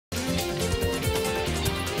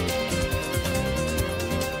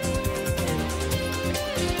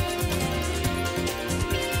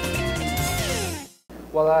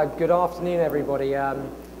Well, good afternoon, everybody. I'd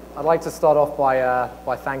like to start off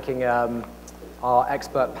by thanking our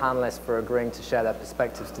expert panelists for agreeing to share their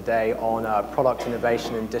perspectives today on product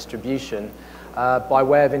innovation and distribution. By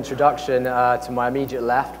way of introduction, to my immediate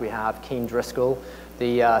left, we have Kean Driscoll,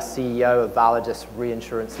 the CEO of Validus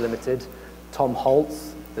Reinsurance Limited, Tom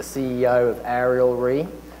Hulst, the CEO of Ariel Re,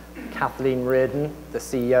 Kathleen Reardon, the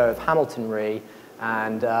CEO of Hamilton Re,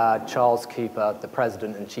 and Charles Cooper, the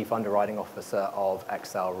President and Chief Underwriting Officer of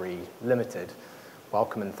Ariel Re Limited.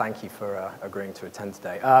 Welcome and thank you for agreeing to attend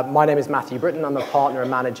today. My name is Matthew Britten. I'm a partner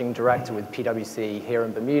and managing director with PwC here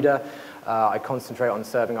in Bermuda. I concentrate on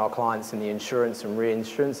serving our clients in the insurance and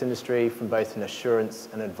reinsurance industry from both an assurance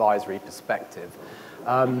and advisory perspective.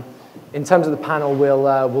 In terms of the panel,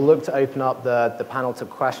 we'll look to open up the panel to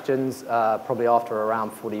questions probably after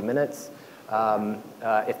around 40 minutes.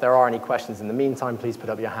 If there are any questions in the meantime, please put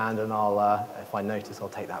up your hand and if I notice, I'll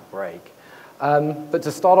take that break. But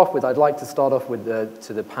to start off with, I'd like to start off with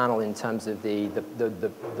the panel in terms of the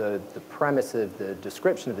premise of the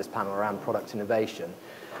description of this panel around product innovation.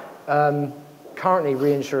 Currently,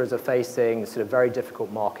 reinsurers are facing sort of very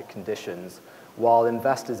difficult market conditions, while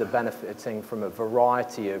investors are benefiting from a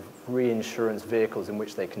variety of reinsurance vehicles in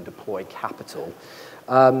which they can deploy capital.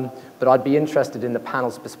 But I'd be interested in the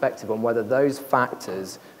panel's perspective on whether those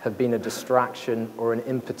factors have been a distraction or an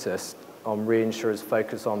impetus on reinsurers'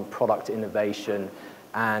 focus on product innovation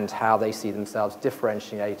and how they see themselves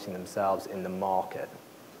differentiating themselves in the market.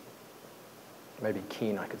 Maybe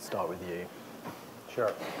Kean, I could start with you.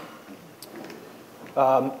 Sure.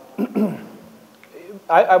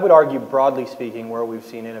 I would argue, broadly speaking, where we've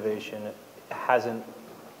seen innovation hasn't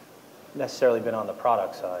necessarily been on the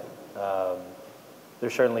product side.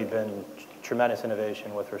 There's certainly been tremendous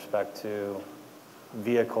innovation with respect to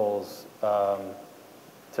vehicles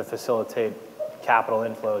to facilitate capital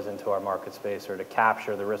inflows into our market space or to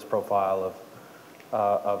capture the risk profile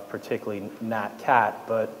of particularly nat cat.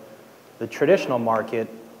 But the traditional market,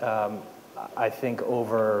 I think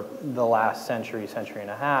over the last century and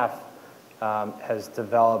a half, has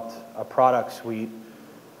developed a product suite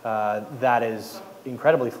that is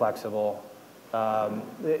incredibly flexible.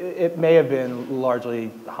 It may have been largely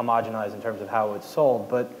homogenized in terms of how it's sold,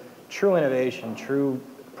 but true innovation, true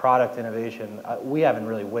product innovation, we haven't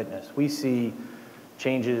really witnessed. We see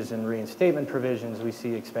changes in reinstatement provisions, we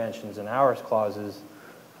see expansions in hours clauses,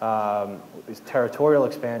 territorial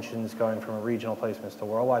expansions going from regional placements to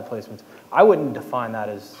worldwide placements. I wouldn't define that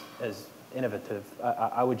as innovative.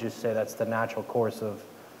 I would just say that's the natural course of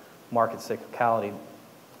market cyclicality.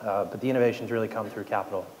 But the innovations really come through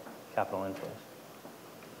capital inflows.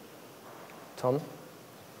 Tom?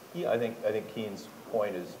 Yeah, I think Kean's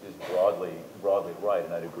point is broadly right,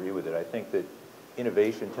 and I'd agree with it. I think that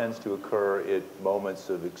innovation tends to occur at moments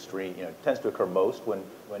of extreme, tends to occur most when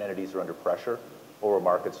entities are under pressure or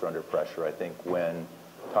markets are under pressure. I think when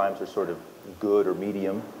times are sort of good or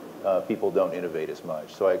medium, people don't innovate as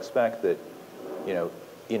much. So I expect that,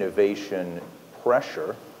 innovation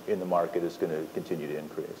pressure in the market is going to continue to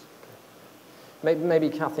increase. Maybe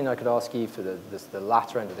Kathleen, I could ask you for the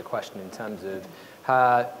latter end of the question in terms of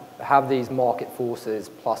have these market forces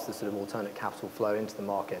plus the sort of alternate capital flow into the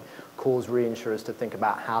market cause reinsurers to think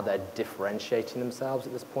about how they're differentiating themselves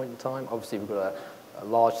at this point in time? Obviously, we've got a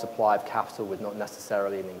large supply of capital with not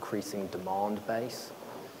necessarily an increasing demand base.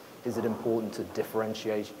 Is it important to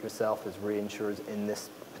differentiate yourself as reinsurers in this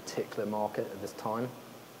particular market at this time?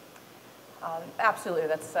 Absolutely.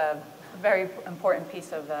 That's a very important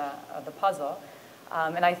piece of the puzzle.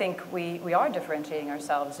 And I think we are differentiating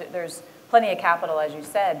ourselves. There's plenty of capital, as you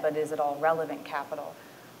said, but is it all relevant capital?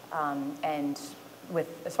 And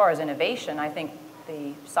as far as innovation, I think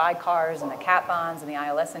the sidecars and the cat bonds and the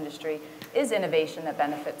ILS industry is innovation that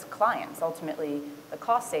benefits clients. Ultimately, the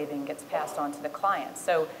cost saving gets passed on to the clients.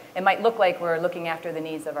 So it might look like we're looking after the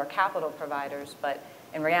needs of our capital providers, but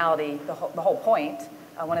in reality, the whole point,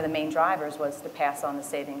 one of the main drivers was to pass on the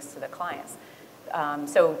savings to the clients.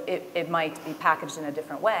 So it might be packaged in a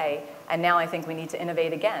different way, and now I think we need to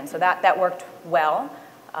innovate again. So that worked well,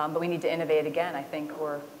 but we need to innovate again. I think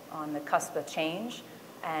we're on the cusp of change,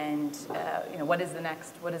 and what is the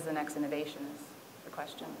next innovation is the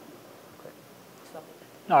question.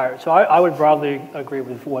 All right, so I would broadly agree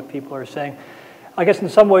with what people are saying. I guess in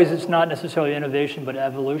some ways it's not necessarily innovation, but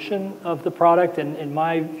evolution of the product. And in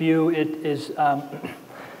my view, it is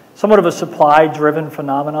somewhat of a supply-driven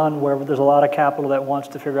phenomenon where there's a lot of capital that wants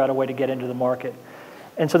to figure out a way to get into the market.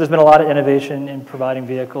 And so there's been a lot of innovation in providing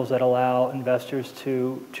vehicles that allow investors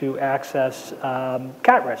to access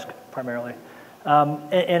cat risk, primarily.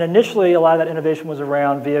 And initially, a lot of that innovation was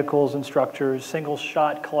around vehicles and structures,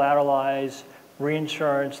 single-shot collateralized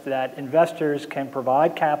reinsurance that investors can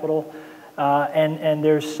provide capital, and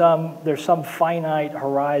there's some finite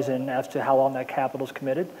horizon as to how long that capital is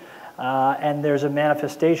committed. And there's a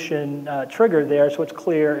manifestation trigger there, so it's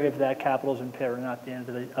clear if that capital is impaired or not at the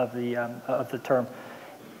end of the term.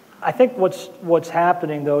 I think what's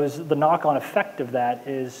happening, though, is the knock-on effect of that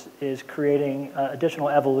is creating additional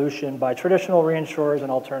evolution by traditional reinsurers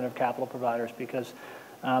and alternative capital providers, because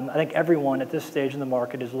I think everyone at this stage in the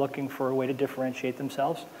market is looking for a way to differentiate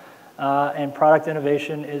themselves. And product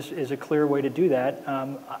innovation is a clear way to do that.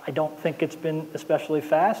 I don't think it's been especially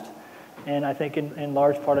fast. And I think in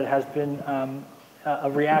large part it has been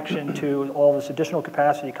a reaction to all this additional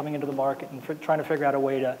capacity coming into the market and trying to figure out a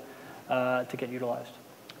way to get utilized.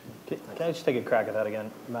 Can I just take a crack at that again,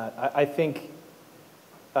 Matt? I think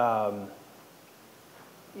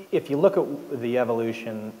if you look at the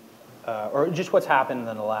evolution, or just what's happened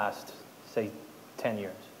in the last, say, 10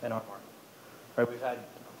 years in our market, right? We've had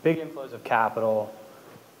big inflows of capital.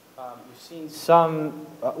 We've seen some,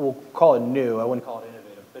 we'll call it new, I wouldn't call it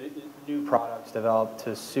innovative, but new products developed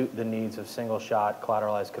to suit the needs of single-shot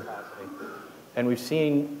collateralized capacity. And we've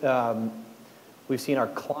seen our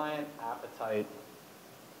client appetite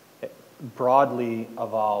broadly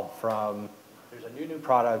evolve from there's a new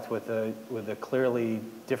product with a clearly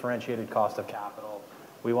differentiated cost of capital.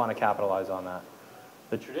 We want to capitalize on that.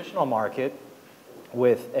 The traditional market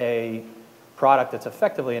with a product that's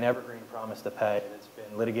effectively an evergreen promise to pay that's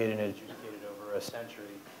been litigated and adjudicated over a century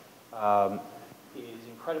is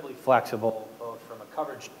incredibly flexible, both from a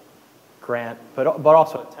coverage grant, but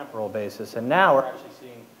also a temporal basis. And now we're actually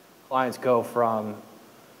seeing clients go from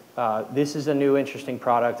this is a new interesting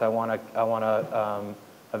product, I want to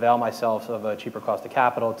avail myself of a cheaper cost of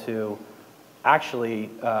capital, to actually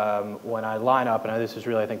when I line up, and this is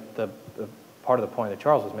really I think the part of the point that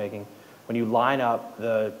Charles was making, when you line up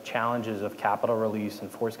the challenges of capital release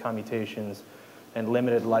and forced commutations and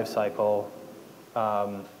limited life cycle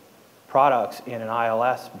products in an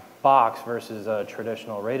ILS box versus a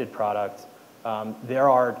traditional rated product, there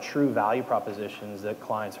are true value propositions that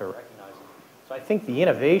clients are recognizing. So I think the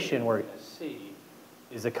innovation we're going to see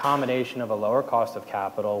is a combination of a lower cost of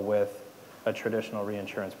capital with a traditional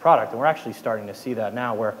reinsurance product. And we're actually starting to see that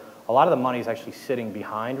now, where a lot of the money is actually sitting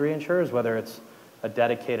behind reinsurers, whether it's a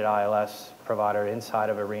dedicated ILS provider inside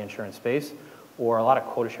of a reinsurance space, or a lot of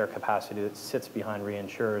quota share capacity that sits behind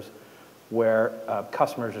reinsurers, where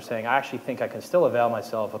customers are saying, I actually think I can still avail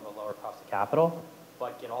myself of a lower cost of capital,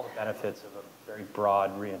 but get all the benefits of a very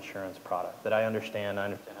broad reinsurance product that I understand how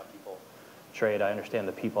people trade, I understand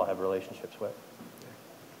the people I have relationships with.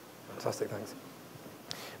 Fantastic, thanks.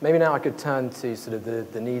 Maybe now I could turn to sort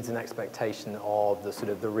of the needs and expectation of the sort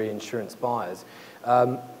of the reinsurance buyers.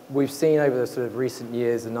 We've seen over the sort of recent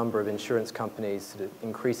years a number of insurance companies sort of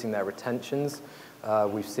increasing their retentions.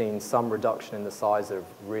 We've seen some reduction in the size of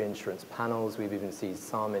reinsurance panels. We've even seen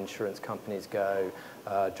some insurance companies go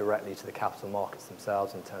directly to the capital markets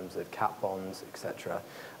themselves in terms of cat bonds, etc.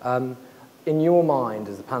 In your mind,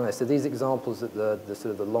 as a panelist, are these examples that the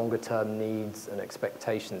sort of the longer-term needs and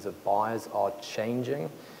expectations of buyers are changing?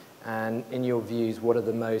 And in your views, what are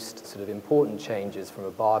the most sort of important changes from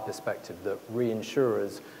a buyer perspective that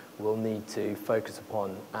reinsurers will need to focus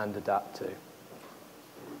upon and adapt to?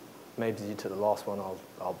 Maybe you took the last one.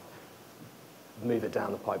 I'll move it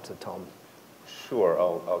down the pipe to Tom. Sure,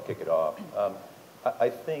 I'll kick it off. I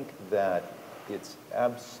think that it's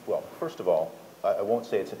well, first of all, I won't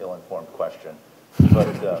say it's an ill-informed question,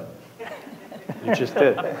 but You just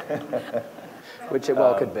did. Which it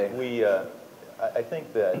well could be. I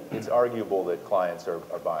think that it's arguable that clients are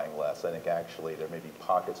buying less. I think actually there may be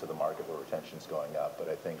pockets of the market where retention's going up, but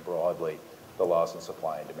I think broadly the loss in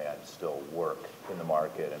supply and demand still work in the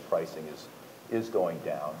market, and pricing is going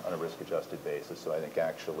down on a risk-adjusted basis. So I think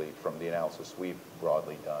actually from the analysis we've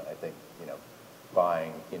broadly done, I think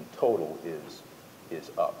buying in total is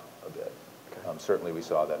up a bit. Okay. Certainly we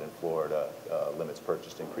saw that in Florida. Limits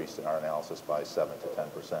purchased increased in our analysis by 7 to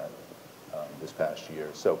 10% this past year.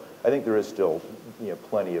 So I think there is still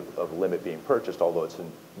plenty of limit being purchased, although it's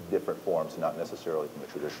in different forms, not necessarily from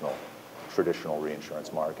the traditional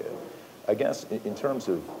reinsurance market. I guess in terms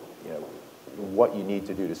of what you need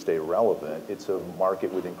to do to stay relevant, it's a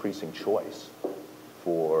market with increasing choice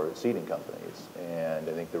for ceding companies, and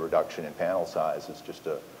I think the reduction in panel size is just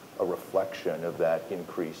a reflection of that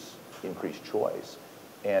increased choice.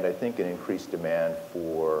 And I think an increased demand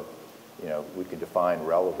for, we can define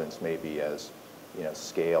relevance maybe as,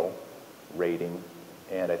 scale, rating,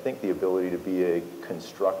 and I think the ability to be a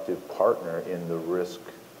constructive partner in the risk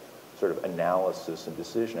sort of analysis and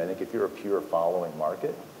decision. I think if you're a pure following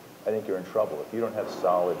market, I think you're in trouble. If you don't have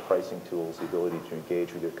solid pricing tools, the ability to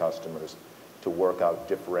engage with your customers, to work out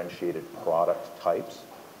differentiated product types,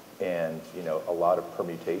 and a lot of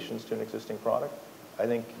permutations to an existing product, I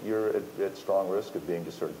think you're at strong risk of being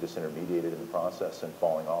just sort of disintermediated in the process and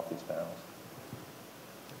falling off these panels.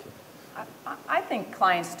 I think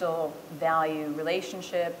clients still value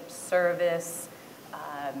relationship, service,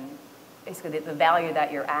 basically the value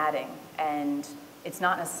that you're adding, and it's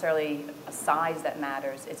not necessarily a size that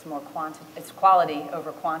matters. It's more it's quality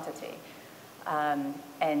over quantity,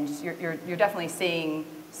 and you're definitely seeing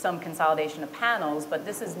some consolidation of panels, but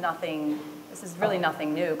this is nothing. This is really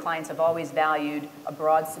nothing new. Clients have always valued a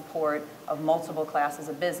broad support of multiple classes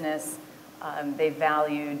of business. They've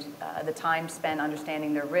valued the time spent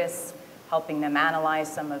understanding their risks, helping them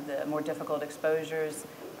analyze some of the more difficult exposures.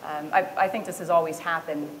 I think this has always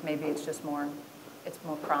happened. Maybe it's just more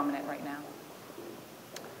prominent right now.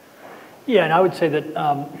 Yeah, and I would say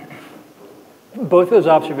that both those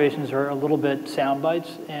observations are a little bit sound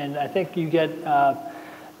bites, and I think you get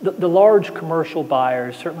the large commercial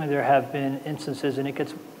buyers. Certainly, there have been instances, and it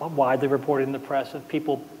gets widely reported in the press, of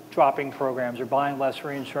people dropping programs or buying less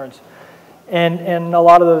reinsurance. And a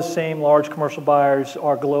lot of those same large commercial buyers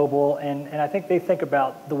are global, and I think they think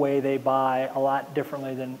about the way they buy a lot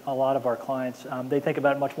differently than a lot of our clients. They think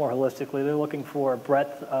about it much more holistically. They're looking for a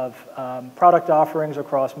breadth of product offerings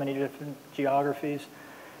across many different geographies.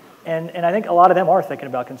 And I think a lot of them are thinking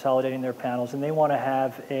about consolidating their panels, and they want to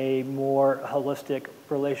have a more holistic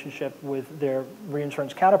relationship with their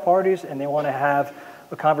reinsurance counterparties, and they want to have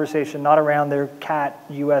a conversation not around their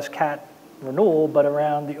U.S. cat renewal, but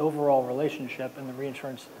around the overall relationship in the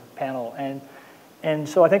reinsurance panel. And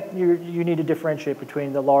so I think you need to differentiate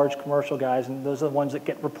between the large commercial guys, and those are the ones that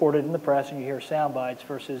get reported in the press and you hear sound bites,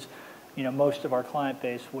 versus most of our client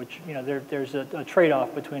base, which there's a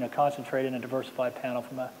trade-off between a concentrated and a diversified panel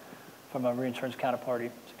from a reinsurance counterparty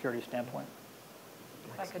security standpoint.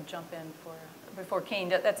 If I could jump in before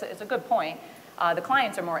Kean, it's a good point. The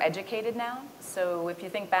clients are more educated now. So if you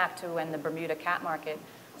think back to when the Bermuda cat market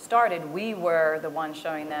started, we were the ones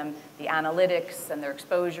showing them the analytics and their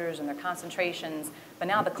exposures and their concentrations. But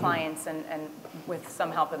now the clients, and with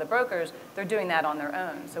some help of the brokers, they're doing that on their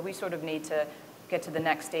own. So we sort of need to get to the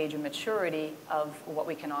next stage of maturity of what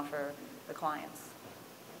we can offer the clients.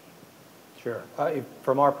 Sure.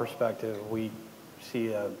 From our perspective, we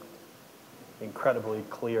see an incredibly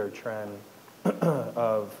clear trend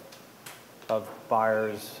of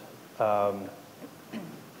buyers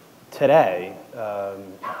today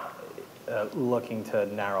looking to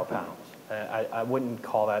narrow panels. I wouldn't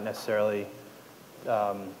call that necessarily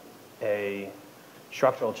a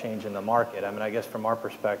structural change in the market. I mean, I guess from our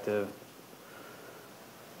perspective,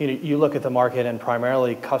 you look at the market and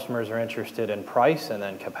primarily customers are interested in price and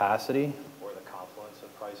then capacity, or the confluence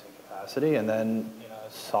of price and capacity, and then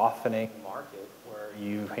a softening market where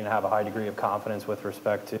you can have a high degree of confidence with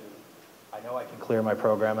respect to, I know I can clear my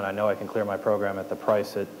program, and I know I can clear my program at the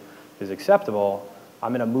price that is acceptable. I'm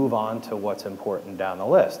going to move on to what's important down the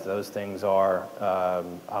list. Those things are,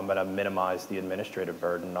 I'm going to minimize the administrative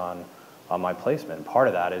burden on my placement. Part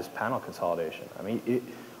of that is panel consolidation. I mean,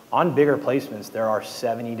 on bigger placements, there are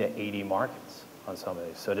 70 to 80 markets on some of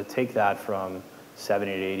these. So to take that from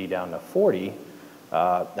 70 to 80 down to 40,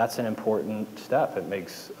 that's an important step. It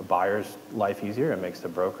makes a buyer's life easier. It makes the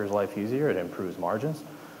broker's life easier. It improves margins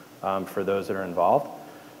for those that are involved.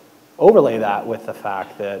 Overlay that with the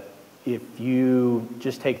fact that if you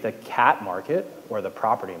just take the cat market or the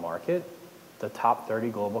property market, the top 30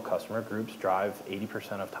 global customer groups drive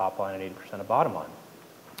 80% of top line and 80% of bottom line.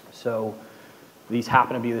 So these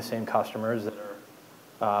happen to be the same customers that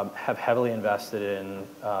have heavily invested in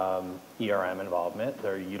ERM involvement.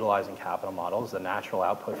 They're utilizing capital models. The natural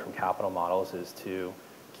output from capital models is to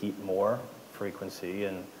keep more frequency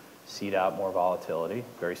and seed out more volatility,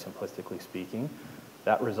 very simplistically speaking.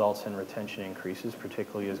 That results in retention increases,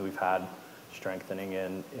 particularly as we've had strengthening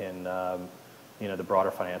in the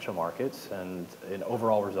broader financial markets, and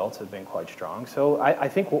overall results have been quite strong. So I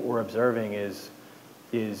think what we're observing is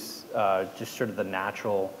just sort of the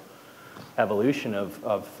natural evolution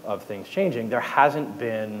of things changing. There hasn't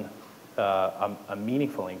been a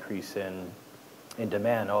meaningful increase in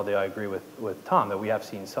demand, although I agree with Tom that we have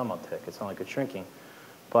seen some uptick. It's not like it's shrinking.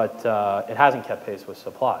 But it hasn't kept pace with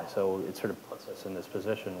supply, so it sort of puts us in this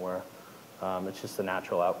position where it's just the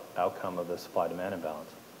natural outcome of the supply-demand imbalance.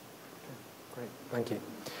 Okay, great, thank you.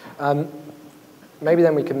 Maybe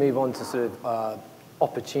then we can move on to sort of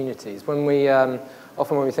opportunities. When we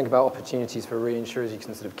often when we think about opportunities for reinsurers, you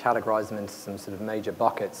can sort of categorize them into some sort of major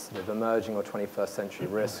buckets, sort of emerging or 21st century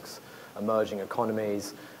risks, emerging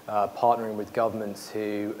economies, partnering with governments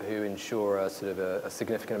who ensure a sort of a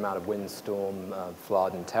significant amount of windstorm,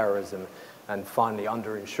 flood, and terrorism, and finally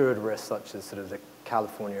underinsured risks such as sort of the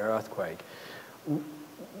California earthquake.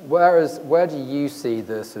 Where do you see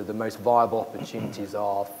the most viable opportunities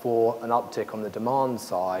are for an uptick on the demand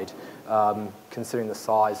side, considering the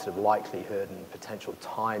size, sort of likelihood, and potential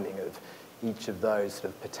timing of each of those sort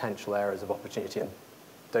of potential areas of opportunity, and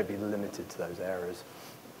don't be limited to those areas?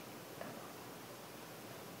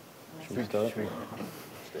 Should we start?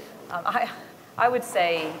 I would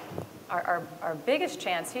say our biggest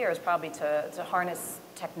chance here is probably to harness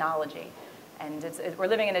technology. And we're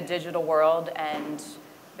living in a digital world, and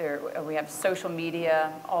we have social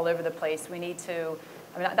media all over the place. We need to,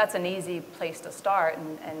 I mean, that's an easy place to start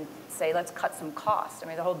and say, let's cut some costs. I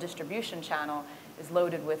mean, the whole distribution channel is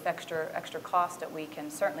loaded with extra cost that we can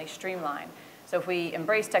certainly streamline. So if we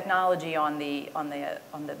embrace technology on the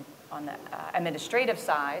administrative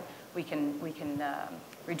side, we can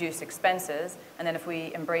reduce expenses. And then if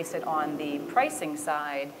we embrace it on the pricing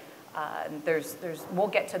side, we'll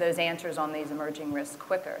get to those answers on these emerging risks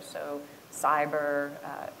quicker. So cyber,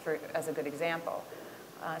 as a good example.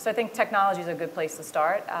 So I think technology is a good place to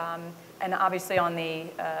start. And obviously on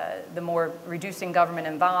the more reducing government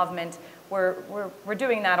involvement, we're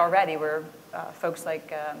doing that already. Folks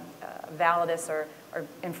like Validus are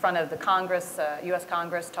in front of the Congress, U.S.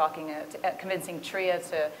 Congress, talking, convincing TRIA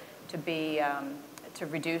to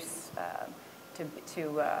reduce,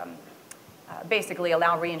 basically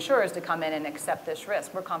allow reinsurers to come in and accept this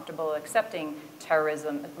risk. We're comfortable accepting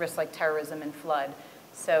terrorism, risks like terrorism and flood.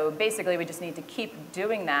 So basically, we just need to keep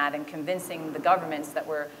doing that and convincing the governments that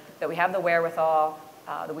we have the wherewithal,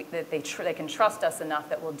 that they can trust us enough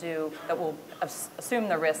that we'll assume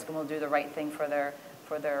the risk and we'll do the right thing for their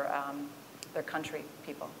country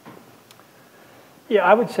people. Yeah,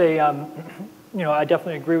 I would say, I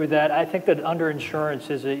definitely agree with that. I think that underinsurance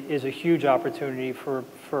is a huge opportunity for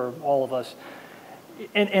all of us.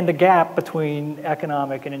 And the gap between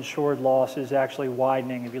economic and insured loss is actually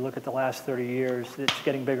widening. If you look at the last 30 years, it's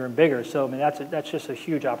getting bigger and bigger. So, I mean, that's just a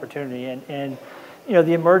huge opportunity. And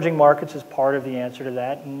the emerging markets is part of the answer to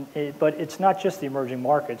that. But it's not just the emerging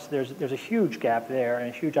markets. There's a huge gap there and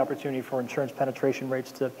a huge opportunity for insurance penetration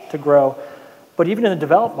rates to grow. But even in the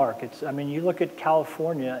developed markets, I mean, you look at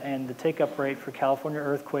California, and the take-up rate for California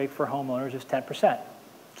earthquake for homeowners is 10%.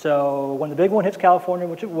 So when the big one hits California,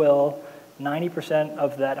 which it will, 90%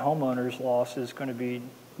 of that homeowner's loss is going to be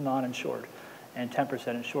non-insured and 10%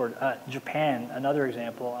 insured. Japan, another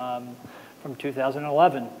example, from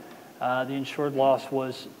 2011, the insured loss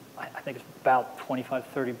was, I think it's about 25,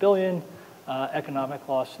 30 billion, economic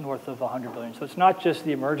loss north of 100 billion. So it's not just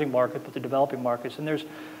the emerging market, but the developing markets. And there's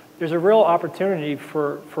a real opportunity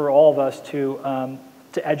for all of us to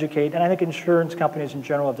educate, and I think insurance companies in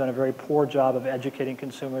general have done a very poor job of educating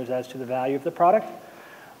consumers as to the value of the product.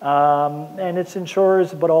 And it's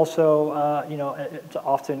insurers, but also, it's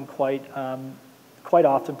often quite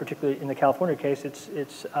often, particularly in the California case,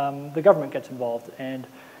 it's the government gets involved, and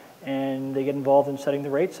they get involved in setting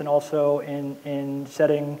the rates, and also in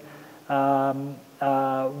setting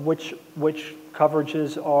which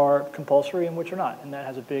coverages are compulsory and which are not, and that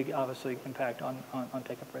has a big, obviously, impact on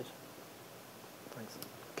take-up rates. Thanks.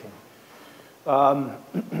 Okay.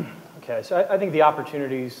 Okay, so I think the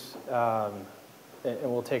opportunities, and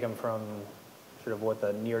we'll take them from sort of what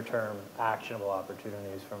the near-term actionable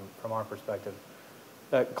opportunities from our perspective.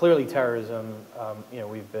 Clearly, terrorism,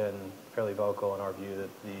 we've been fairly vocal in our view that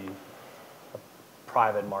the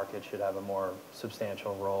private market should have a more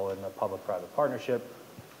substantial role in the public-private partnership.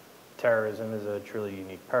 Terrorism is a truly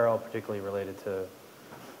unique peril, particularly related to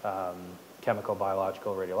chemical,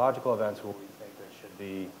 biological, radiological events, where we think there should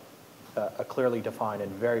be a clearly defined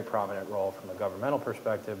and very prominent role from a governmental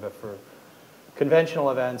perspective. But for conventional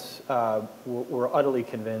events, we're utterly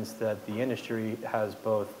convinced that the industry has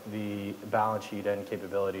both the balance sheet and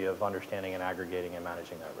capability of understanding and aggregating and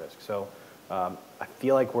managing that risk. So I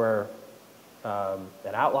feel like we're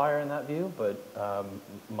an outlier in that view, but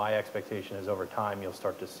my expectation is over time you'll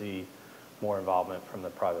start to see more involvement from the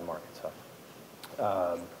private market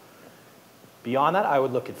side. Beyond that, I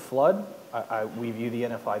would look at flood. We view the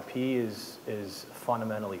NFIP as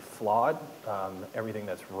fundamentally flawed. Everything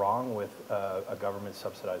that's wrong with a government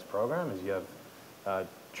subsidized program is you have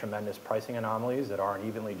tremendous pricing anomalies that aren't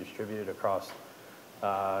evenly distributed across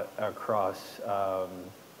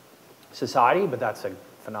society, but that's a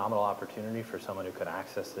phenomenal opportunity for someone who can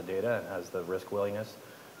access the data and has the risk willingness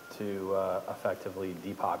to effectively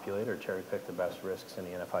depopulate or cherry pick the best risks in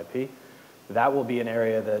the NFIP. that will be an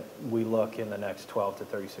area that we look in the next 12 to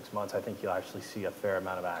 36 months. I think you'll actually see a fair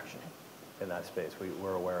amount of action in that space.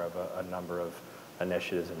 We're aware of a number of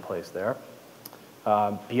initiatives in place there.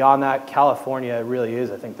 Beyond that, California really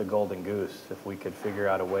is, I think, the golden goose. If we could figure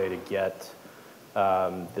out a way to get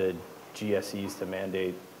the GSEs to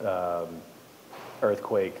mandate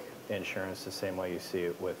earthquake insurance the same way you see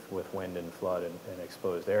it with wind and flood and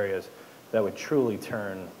exposed areas, that would truly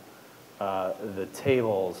turn the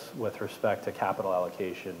tables with respect to capital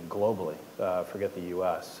allocation globally, forget the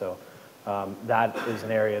US. So that is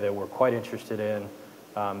an area that we're quite interested in.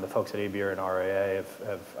 The folks at ABR and RAA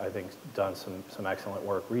have, I think, done some excellent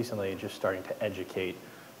work recently, just starting to educate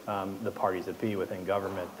the parties that be within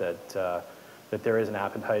government that there is an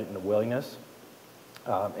appetite and a willingness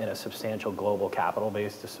and a substantial global capital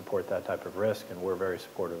base to support that type of risk, and we're very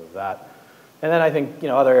supportive of that. And then I think,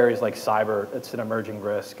 other areas like cyber, it's an emerging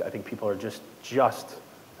risk. I think people are just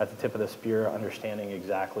at the tip of the spear, understanding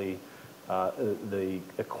exactly the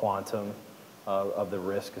quantum of the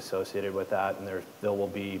risk associated with that, and there will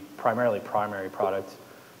be primarily primary product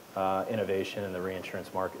innovation in the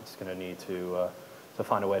reinsurance market. It's going to need to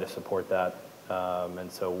find a way to support that,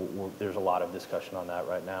 and so there's a lot of discussion on that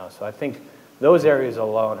right now. So I think those areas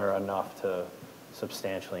alone are enough to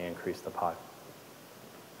substantially increase the pie.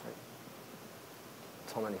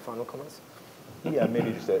 Tom, any final comments? Yeah,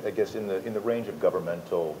 maybe just, I guess, in the range of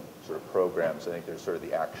governmental sort of programs, I think there's sort of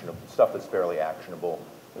the actionable stuff that's fairly actionable,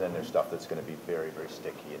 and then there's stuff that's going to be very, very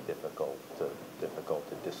sticky and difficult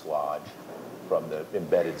to dislodge from the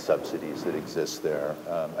embedded subsidies that exist there.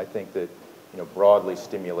 I think that broadly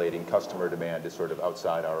stimulating customer demand is sort of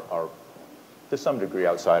outside our to some degree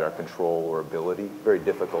outside our control or ability. Very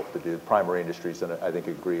difficult to do. Primary industries, and I think,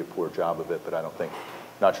 agree a poor job of it, but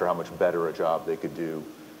not sure how much better a job they could do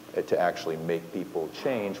to actually make people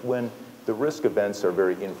change when the risk events are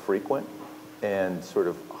very infrequent and sort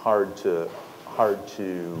of hard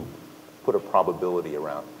to put a probability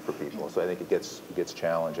around for people. So I think it gets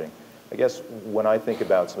challenging. I guess when I think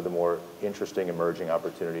about some of the more interesting emerging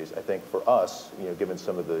opportunities, I think for us, given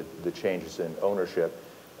some of the changes in ownership,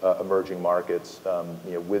 emerging markets,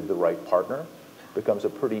 with the right partner becomes a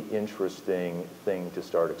pretty interesting thing to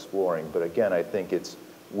start exploring. But again, I think it's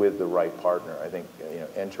with the right partner. I think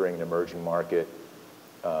entering an emerging market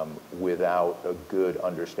without a good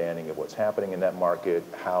understanding of what's happening in that market,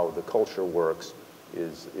 how the culture works,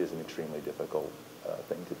 is an extremely difficult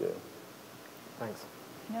thing to do. Thanks.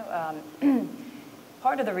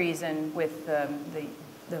 Part of the reason with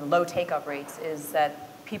the low take-up rates is that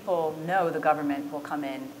people know the government will come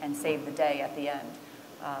in and save the day at the end.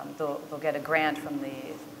 They'll get a grant from the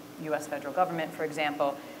U.S. federal government, for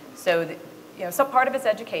example. So, some part of it's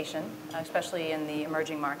education, especially in the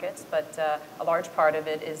emerging markets, but a large part of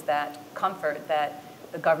it is that comfort that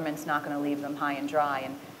the government's not going to leave them high and dry.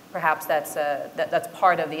 And perhaps that's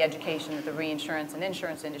part of the education that the reinsurance and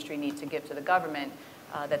insurance industry need to give to the government,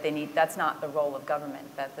 that they need. That's not the role of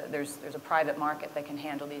government, that there's a private market that can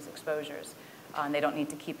handle these exposures. And they don't need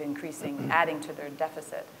to keep adding to their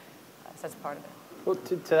deficit. So that's part of it. Well,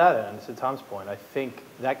 to that end, to Tom's point, I think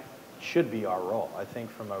that should be our role. I think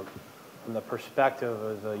from the perspective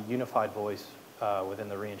of a unified voice within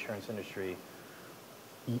the reinsurance industry,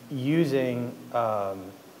 using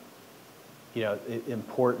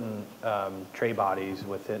important trade bodies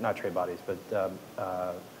within, not trade bodies, but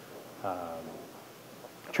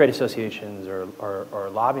trade associations or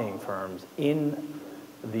lobbying firms in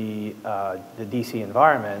the DC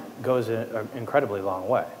environment goes an incredibly long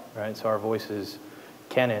way, right? So our voices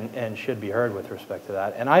can and should be heard with respect to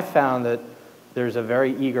that. And I found that there's a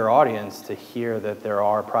very eager audience to hear that there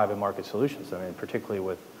are private market solutions. I mean, particularly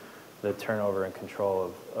with the turnover and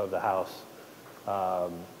control of the House.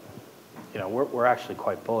 We're actually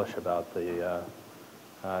quite bullish about the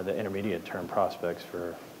intermediate term prospects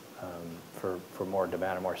for more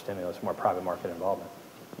demand and more stimulus, more private market involvement.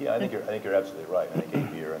 Yeah, I think you're absolutely right. I think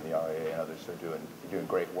ABR and the RAA and others are doing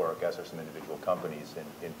great work, as are some individual companies,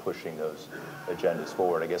 in pushing those agendas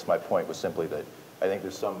forward. I guess my point was simply that I think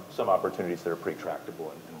there's some opportunities that are pretty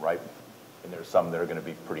tractable and ripe, and there's some that are going to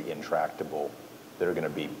be pretty intractable, that are going to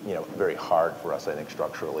be very hard for us, I think,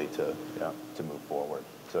 structurally to move forward.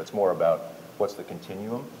 So it's more about what's the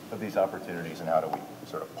continuum of these opportunities and how do we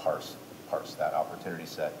sort of parse that opportunity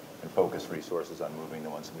set and focus resources on moving the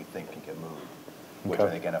ones that we think can get moved. Which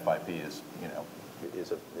I think NFIP is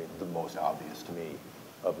the most obvious to me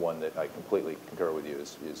of one that I completely concur with you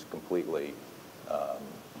is completely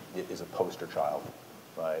is a poster child,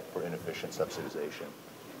 right, for inefficient subsidization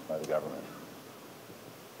by the government.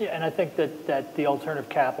 Yeah, and I think that the alternative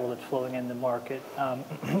capital that's flowing in the market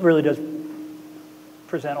really does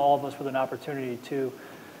present all of us with an opportunity to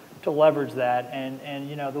leverage that, and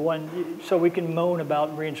you know, so we can moan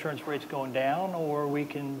about reinsurance rates going down, or we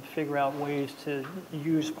can figure out ways to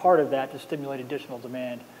use part of that to stimulate additional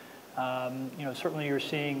demand. You know, certainly you're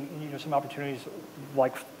seeing, you know, some opportunities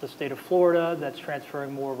like the state of Florida that's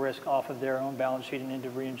transferring more risk off of their own balance sheet and into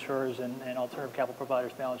reinsurers and alternative capital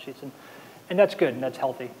providers' balance sheets, and that's good and that's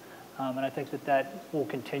healthy, and I think that will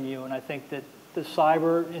continue. And I think that the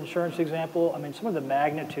cyber insurance example, I mean, some of the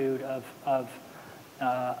magnitude of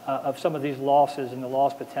some of these losses and the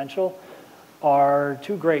loss potential are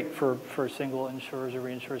too great for single insurers or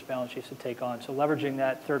reinsurers' balance sheets to take on. So leveraging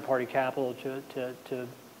that third-party capital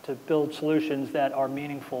to build solutions that are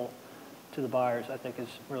meaningful to the buyers, I think, is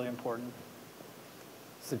really important.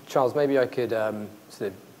 So Charles, maybe I could sort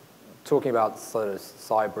of talking about sort of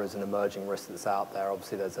cyber as an emerging risk that's out there.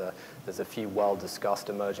 Obviously, there's a few well-discussed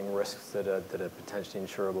emerging risks that are potentially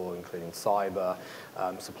insurable, including cyber,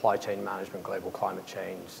 supply chain management, global climate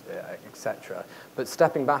change, etc. But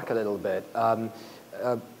stepping back a little bit,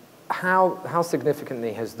 how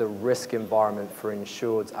significantly has the risk environment for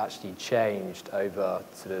insureds actually changed over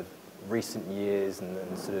sort of recent years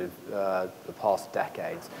and sort of the past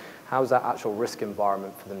decades? How has that actual risk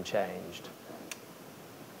environment for them changed?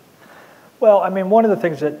 Well, I mean, one of the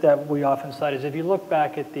things that we often cite is if you look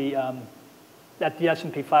back at the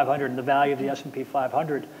S&P 500 and the value of the S&P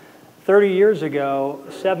 500, 30 years ago,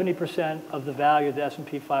 70% of the value of the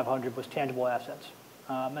S&P 500 was tangible assets,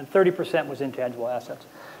 and 30% was intangible assets.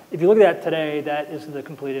 If you look at that today, that is the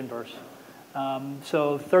complete inverse.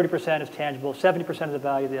 So 30% is tangible, 70% of the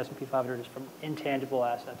value of the S&P 500 is from intangible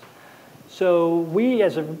assets. So we,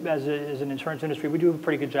 as an insurance industry, we do a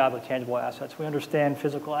pretty good job with tangible assets. We understand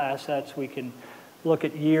physical assets. We can look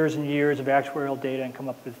at years and years of actuarial data and come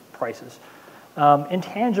up with prices.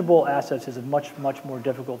 Intangible assets is a much more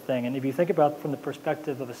difficult thing. And if you think about from the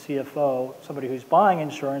perspective of a CFO, somebody who's buying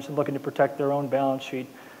insurance and looking to protect their own balance sheet,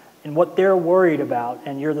 and what they're worried about,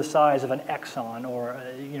 and you're the size of an Exxon or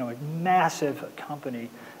a massive company,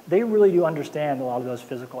 they really do understand a lot of those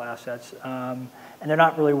physical assets, and they're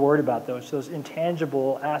not really worried about those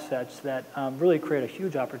intangible assets that really create a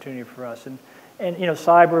huge opportunity for us. And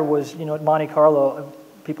cyber was, at Monte Carlo,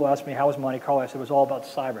 people ask me, how was Monte Carlo? I said it was all about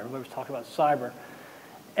cyber. Everybody was talking about cyber.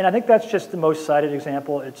 And I think that's just the most cited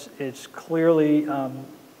example. It's clearly a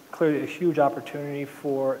huge opportunity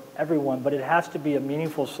for everyone, but it has to be a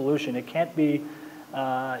meaningful solution. It can't be a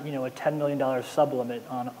 $10 million sublimit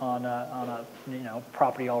on a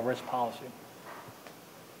property all risk policy.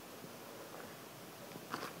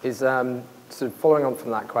 Is sort of following on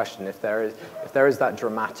from that question, if there is that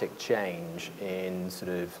dramatic change in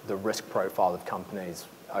sort of the risk profile of companies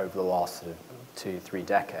over the last sort of 2-3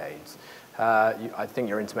 decades, I think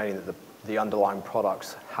you're intimating that the underlying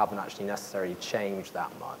products haven't actually necessarily changed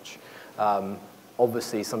that much.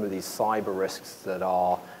 Obviously, some of these cyber risks that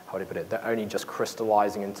are, how do you put it, they're only just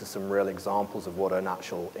crystallizing into some real examples of what an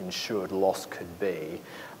actual insured loss could be.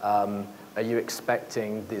 Are you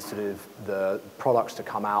expecting the products to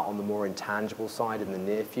come out on the more intangible side in the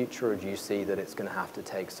near future, or do you see that it's going to have to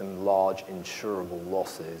take some large insurable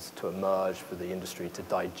losses to emerge for the industry to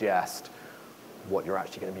digest what you're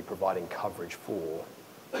actually going to be providing coverage for?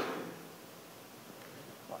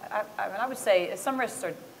 I would say some risks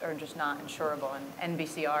are just not insurable, and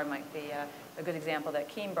NBCR might be a good example that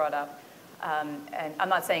Kean brought up. And I'm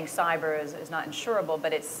not saying cyber is not insurable,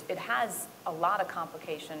 but it has a lot of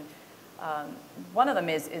complication. One of them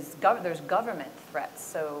is there's government threats.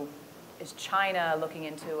 So is China looking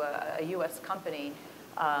into a U.S. company?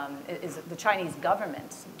 Is the Chinese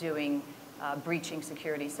government doing breaching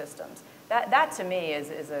security systems? That to me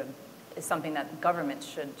is something that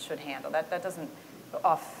governments should handle. That doesn't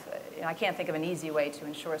I can't think of an easy way to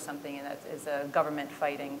insure something, and that is a government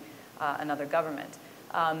fighting another government.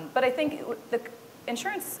 But I think the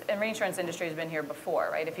insurance and reinsurance industry has been here before,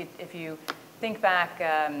 right? If you think back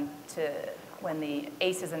to when the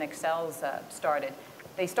ACEs and Excels started,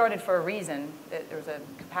 they started for a reason. There was a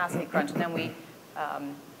capacity crunch, and then we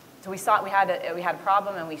had a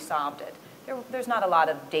problem and we solved it. There's not a lot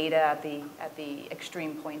of data at the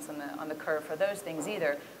extreme points on the curve for those things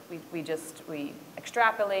either. We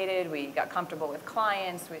extrapolated, we got comfortable with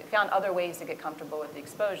clients, we found other ways to get comfortable with the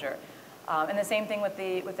exposure. And the same thing with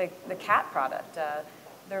the cat product.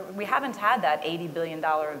 We haven't had that $80 billion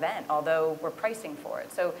event, although we're pricing for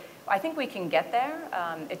it. So I think we can get there.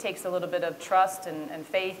 It takes a little bit of trust and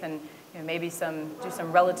faith, and maybe do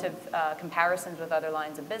some relative comparisons with other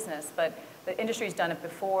lines of business. But the industry's done it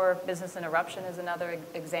before. Business interruption is another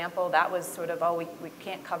example. That was sort of, we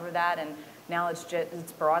can't cover that, and now it's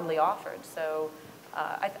broadly offered. So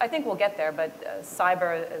I think we'll get there, but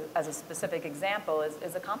cyber, as a specific example,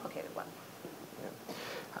 is a complicated one.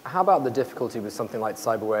 How about the difficulty with something like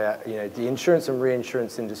cyber, where the insurance and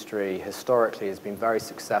reinsurance industry historically has been very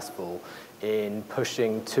successful in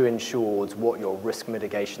pushing to insureds what your risk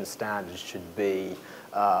mitigation standards should be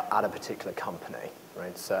at a particular company,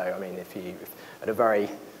 right? So, I mean, if at a very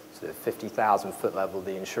sort of 50,000 foot level,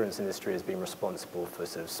 the insurance industry has been responsible for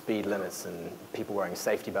sort of speed limits and people wearing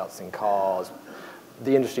safety belts in cars.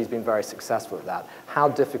 The industry's been very successful at that. How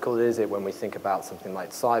difficult is it when we think about something like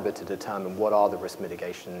cyber to determine what are the risk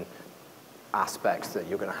mitigation aspects that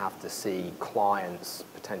you're going to have to see clients,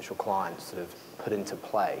 potential clients, sort of put into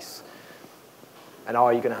place? And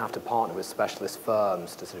are you going to have to partner with specialist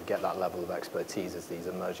firms to sort of get that level of expertise as these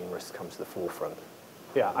emerging risks come to the forefront?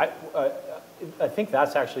 Yeah, I think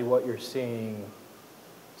that's actually what you're seeing.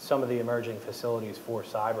 Some of the emerging facilities for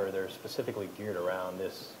cyber, they're specifically geared around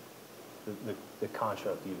this, the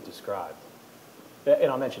construct you've described.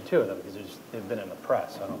 And I'll mention two of them because they've been in the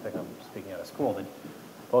press. I don't think I'm speaking out of school. But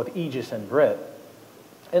both Aegis and Brit,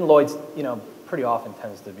 and Lloyd's, pretty often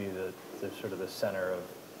tends to be the sort of the center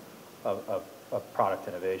of product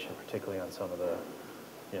innovation, particularly on some of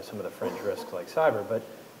the fringe risks like cyber. But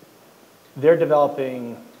they're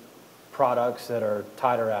developing products that are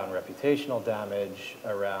tied around reputational damage,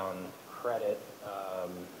 around credit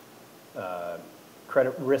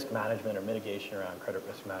risk management or mitigation around credit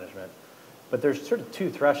risk management. But there's sort of two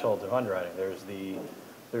thresholds of underwriting. There's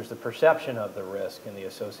the perception of the risk and the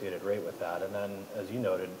associated rate with that. And then, as you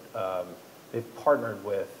noted, they've partnered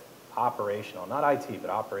with operational, not IT, but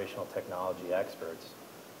operational technology experts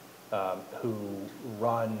who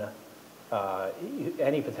run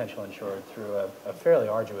any potential insured through a fairly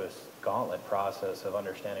arduous gauntlet process of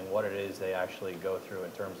understanding what it is they actually go through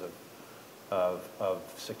in terms of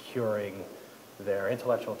securing their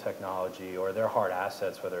intellectual technology or their hard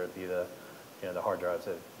assets, whether it be the hard drives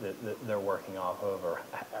that they're working off of, or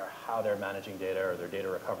how they're managing data, or their data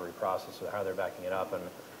recovery process, or how they're backing it up. And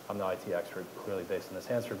I'm no IT expert, clearly, based on this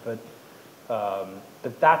answer, but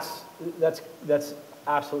that's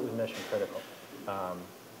absolutely mission critical.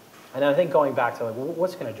 And I think going back to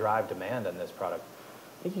what's going to drive demand on this product,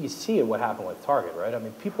 I think you can see what happened with Target, right? I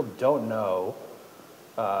mean, people don't know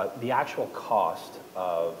the actual cost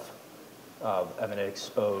of an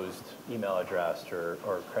exposed email address or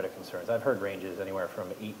credit concerns. I've heard ranges anywhere from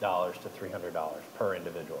 $8 to $300 per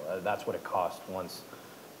individual. That's what it costs once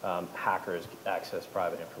hackers access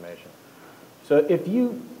private information. So if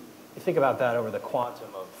you think about that over the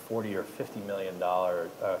quantum of 40 or $50 million,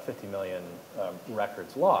 50 million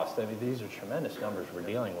records lost, I mean, these are tremendous numbers we're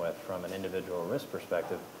dealing with from an individual risk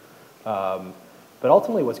perspective. But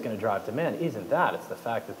ultimately, what's going to drive demand isn't that. It's the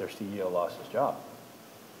fact that their CEO lost his job.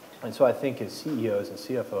 And so I think as CEOs and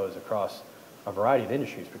CFOs across a variety of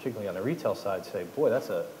industries, particularly on the retail side, say, boy, that's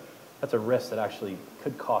a risk that actually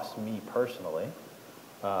could cost me personally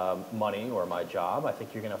money or my job. I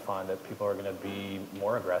think you're going to find that people are going to be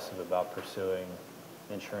more aggressive about pursuing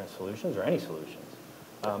insurance solutions or any solutions,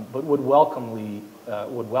 but would welcome,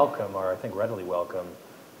 or I think readily welcome,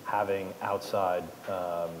 having outside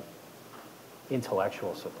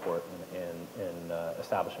intellectual support in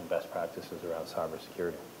establishing best practices around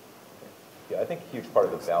cybersecurity. Yeah, I think a huge part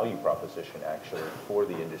of the value proposition, actually, for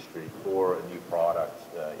the industry, for a new product,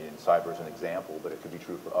 in cyber as an example, but it could be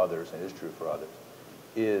true for others, and it is true for others,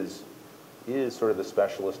 is sort of the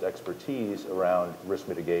specialist expertise around risk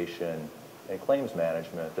mitigation and claims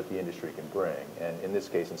management that the industry can bring. And in this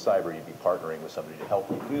case, in cyber, you'd be partnering with somebody to help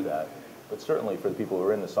you do that. But certainly for the people who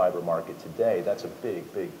are in the cyber market today, that's a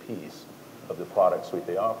big, big piece of the product suite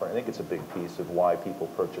they offer. I think it's a big piece of why people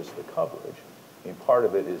purchase the coverage. I mean, part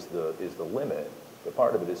of it is the limit, but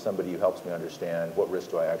part of it is somebody who helps me understand what risk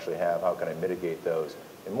do I actually have, how can I mitigate those,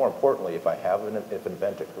 and more importantly, if an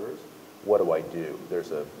event occurs, what do I do? There's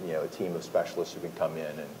a team of specialists who can come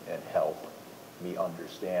in and help me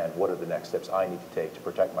understand what are the next steps I need to take to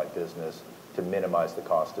protect my business, to minimize the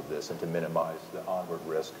cost of this, and to minimize the onward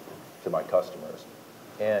risk to my customers.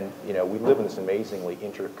 And we live in this amazingly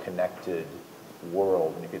interconnected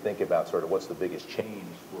world, and if you think about sort of what's the biggest change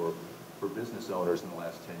for business owners in the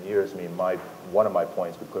last 10 years, I mean, one of my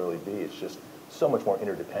points would clearly be it's just so much more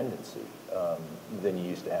interdependency than you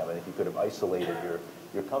used to have. I think you could have isolated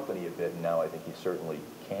your company a bit, and now I think you certainly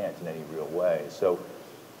can't in any real way. So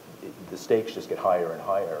the stakes just get higher and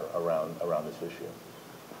higher around this issue.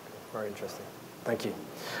 Very interesting. Thank you.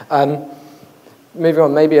 Moving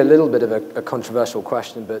on, maybe a little bit of a controversial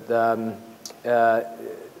question, but there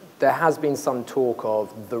has been some talk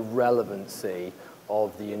of the relevancy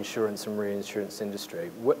of the insurance and reinsurance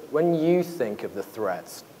industry. When you think of the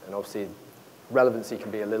threats, and obviously relevancy can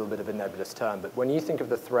be a little bit of a nebulous term, but when you think of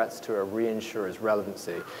the threats to a reinsurer's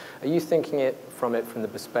relevancy, are you thinking from the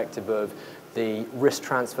perspective of the risk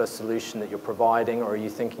transfer solution that you're providing, or are you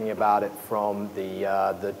thinking about it from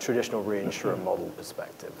the traditional reinsurer model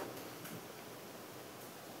perspective?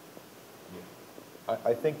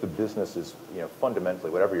 I think the business is,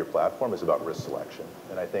 fundamentally, whatever your platform is about risk selection.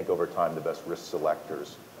 And I think over time, the best risk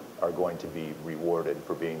selectors are going to be rewarded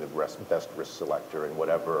for being the best risk selector in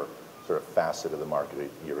whatever sort of facet of the market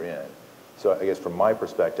you're in. So I guess from my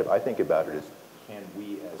perspective, I think about it as, can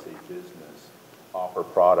we as a business offer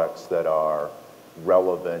products that are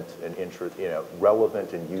relevant and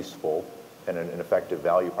relevant and useful and an effective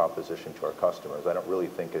value proposition to our customers? I don't really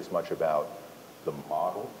think as much about the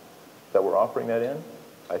model that we're offering that in.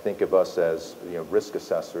 I think of us as risk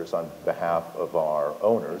assessors on behalf of our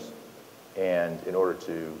owners, and in order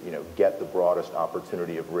to get the broadest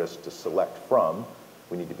opportunity of risk to select from,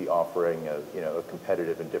 we need to be offering a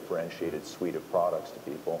competitive and differentiated suite of products to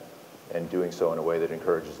people, and doing so in a way that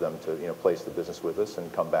encourages them to place the business with us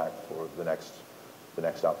and come back for the next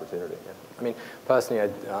opportunity. Yeah. I mean, personally,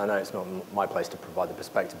 I know it's not my place to provide the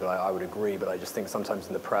perspective, but I would agree, but I just think sometimes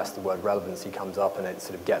in the press the word relevancy comes up and it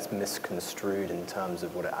sort of gets misconstrued in terms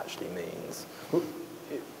of what it actually means.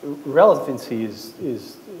 Relevancy is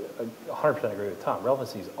 100% agree with Tom.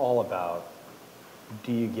 Relevancy is all about,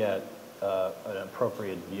 do you get an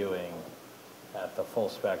appropriate viewing at the full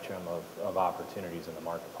spectrum of opportunities in the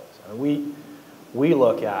marketplace? I mean, we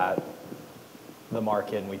look at the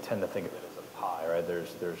market and we tend to think of it as a pie, right?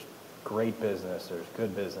 There's great business, there's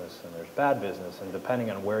good business, and there's bad business, and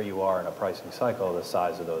depending on where you are in a pricing cycle, the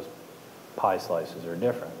size of those pie slices are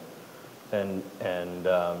different. And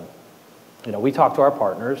we talk to our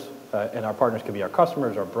partners, and our partners could be our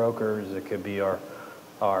customers, our brokers, it could be our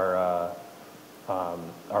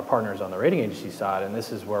partners on the rating agency side, and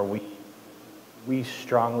this is where we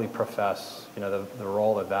strongly profess, the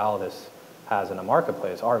role that Validus has in a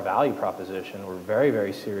marketplace. Our value proposition, we're very,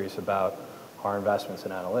 very serious about our investments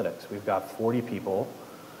in analytics. We've got 40 people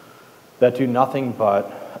that do nothing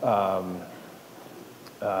but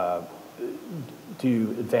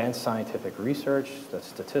do advanced scientific research, that's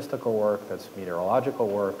statistical work, that's meteorological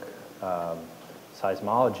work,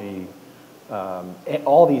 seismology,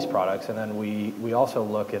 all these products. And then we also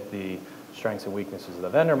look at the strengths and weaknesses of the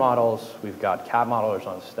vendor models. We've got CAP modelers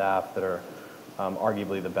on staff that are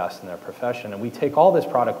arguably the best in their profession. And we take all this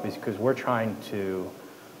product because we're trying to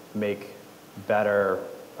make better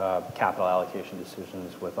capital allocation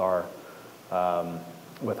decisions with our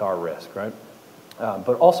risk, right?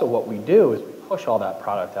 But also what we do is we push all that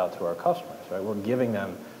product out to our customers, right? We're giving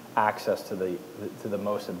them access to the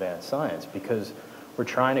most advanced science because we're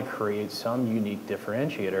trying to create some unique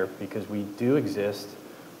differentiator, because we do exist,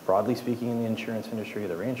 broadly speaking, in the insurance industry,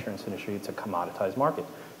 the reinsurance industry. It's a commoditized market.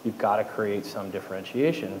 You've got to create some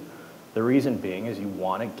differentiation. The reason being is you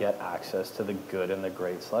want to get access to the good and the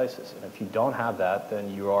great slices. And if you don't have that,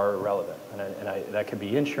 then you are irrelevant. And that could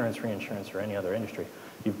be insurance, reinsurance, or any other industry.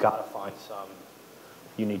 You've got to find some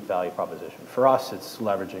unique value proposition. For us, it's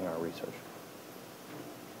leveraging our research.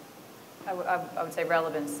 I would say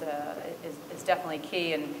relevance is definitely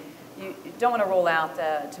key, and you don't want to rule out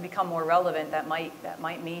to become more relevant. That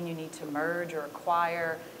might mean you need to merge or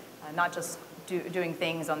acquire, not just doing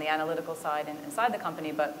things on the analytical side and inside the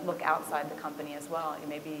company, but look outside the company as well.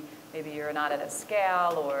 Maybe you're not at a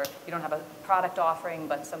scale, or you don't have a product offering,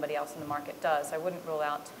 but somebody else in the market does. I wouldn't rule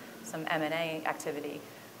out some M&A activity.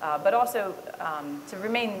 But also, to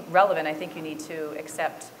remain relevant, I think you need to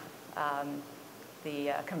accept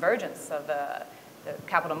the convergence of the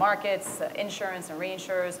capital markets, insurance and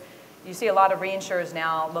reinsurers. You see a lot of reinsurers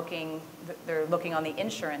now they're looking on the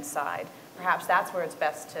insurance side. Perhaps that's where it's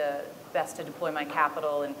best to deploy my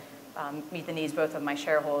capital and meet the needs both of my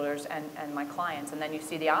shareholders and my clients. And then you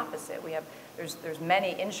see the opposite. There's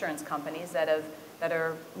many insurance companies that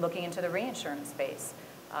are looking into the reinsurance space.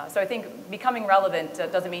 So I think becoming relevant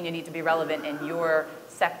doesn't mean you need to be relevant in your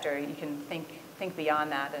sector. You can think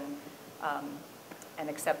beyond that and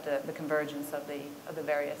accept the convergence of the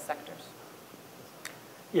various sectors.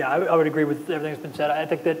 Yeah, I would agree with everything that's been said. I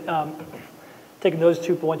think that taking those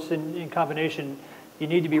 2 points in combination, you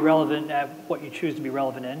need to be relevant at what you choose to be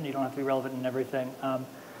relevant in. You don't have to be relevant in everything.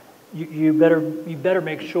 You better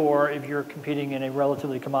make sure, if you're competing in a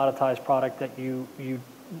relatively commoditized product, that you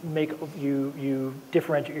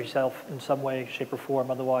differentiate yourself in some way, shape, or form.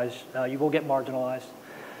 Otherwise, you will get marginalized.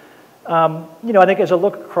 I think as I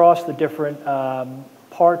look across the different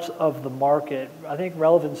parts of the market, I think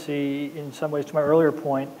relevancy, in some ways, to my earlier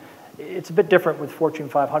point, it's a bit different with Fortune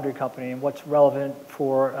 500 company and what's relevant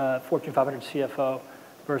for Fortune 500 CFO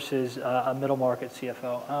versus a middle market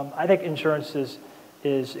CFO. I think insurance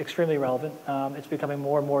is extremely relevant. It's becoming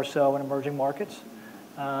more and more so in emerging markets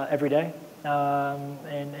every day,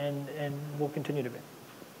 and will continue to be.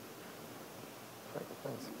 Great,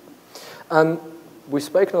 thanks. We've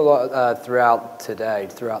spoken a lot throughout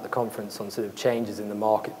the conference, on sort of changes in the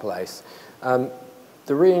marketplace.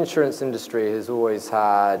 The reinsurance industry has always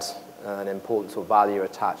had an importance or value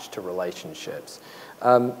attached to relationships.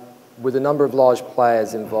 With a number of large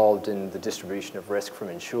players involved in the distribution of risk from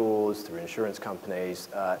insurers through insurance companies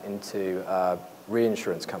into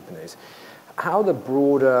reinsurance companies, how are the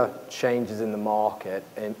broader changes in the market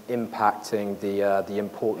impacting the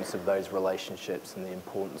importance of those relationships and the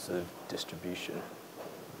importance of distribution?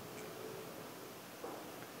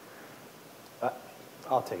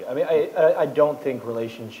 I'll take it. I mean, I don't think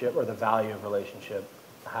relationship or the value of relationship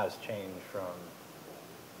has changed from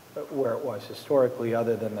where it was historically,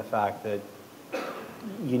 other than the fact that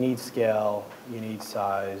you need scale, you need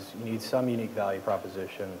size, you need some unique value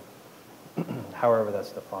proposition, however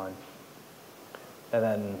that's defined. And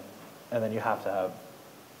then you have to have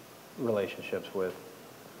relationships with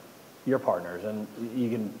your partners. And you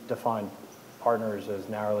can define partners as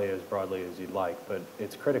narrowly, as broadly as you'd like, but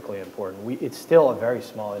it's critically important. It's still a very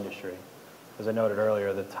small industry. As I noted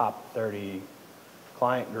earlier, the top 30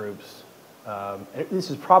 client groups,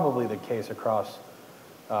 this is probably the case across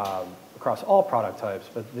all product types,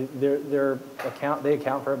 but they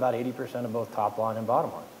account for about 80% of both top line and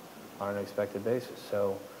bottom line on an expected basis.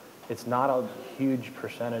 So it's not a huge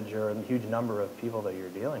percentage or a huge number of people that you're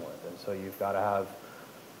dealing with, and so you've got to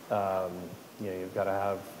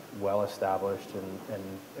have well-established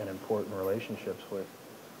and important relationships with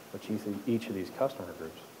each of these customer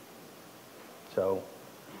groups. So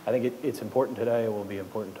I think it's important today, it will be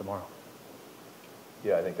important tomorrow.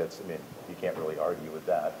 Yeah, I think you can't really argue with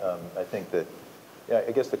that. I think that,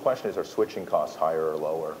 I guess the question is, are switching costs higher or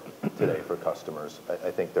lower today for customers?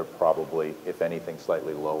 I think they're probably, if anything,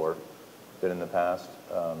 slightly lower than in the past,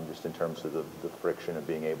 just in terms of the friction of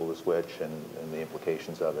being able to switch and the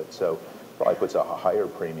implications of it. So probably puts a higher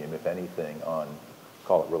premium, if anything, on,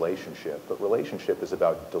 call it relationship. But relationship is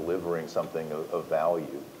about delivering something of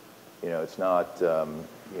value. It's not,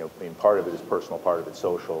 part of it is personal, part of it's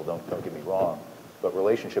social, don't get me wrong. But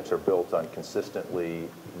relationships are built on consistently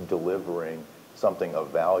delivering something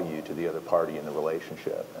of value to the other party in the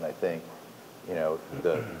relationship. And I think,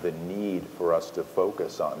 the need for us to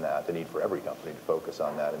focus on that, the need for every company to focus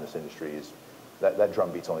on that in this industry is, that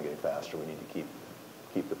drumbeat's only getting faster. We need to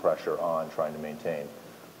keep the pressure on, trying to maintain,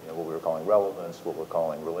 what we were calling relevance, what we're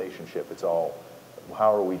calling relationship. It's all,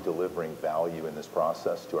 how are we delivering value in this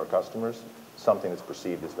process to our customers, something that's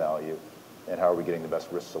perceived as value, and how are we getting the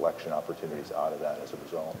best risk selection opportunities out of that as a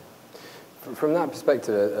result? From that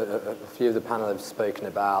perspective, a few of the panel have spoken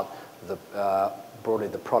about broadly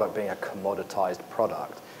the product being a commoditized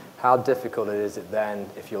product. How difficult is it then,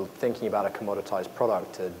 if you're thinking about a commoditized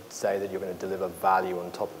product, to say that you're going to deliver value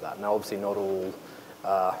on top of that? Now, obviously, not all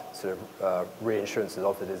reinsurance is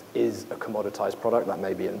offered is a commoditized product. That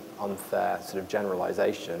may be an unfair sort of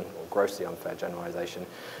generalization, or grossly unfair generalization.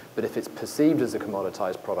 But if it's perceived as a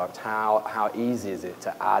commoditized product, how easy is it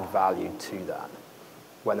to add value to that?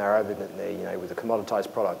 When they're evidently, with a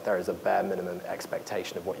commoditized product, there is a bare minimum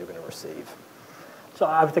expectation of what you're going to receive. So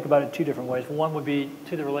I would think about it two different ways. One would be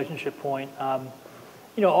to the relationship point.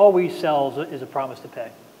 All we sell is a promise to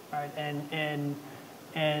pay, right?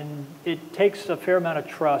 And it takes a fair amount of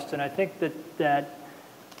trust, and I think that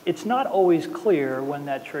it's not always clear when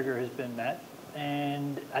that trigger has been met.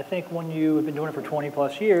 And I think when you have been doing it for 20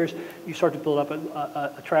 plus years, you start to build up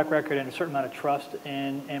a track record and a certain amount of trust,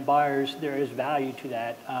 and buyers, there is value to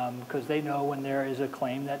that, because they know when there is a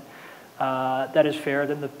claim that is fair,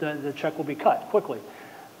 then the check will be cut quickly.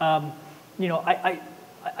 I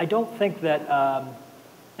don't think that,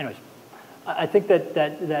 anyways, I think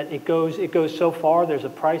that it goes so far. There's a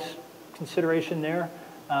price consideration there,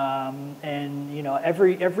 and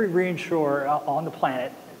every reinsurer on the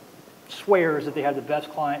planet swears that they have the best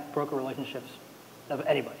client-broker relationships of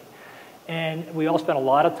anybody, and we all spend a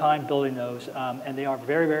lot of time building those, and they are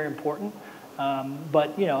very, very important.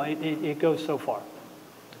 But it goes so far.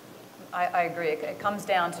 I agree. It comes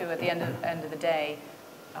down to, at the end of the day,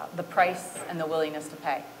 the price and the willingness to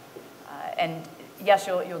pay. And yes,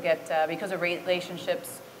 you'll get, because of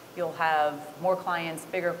relationships, you'll have more clients,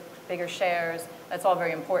 bigger shares. That's all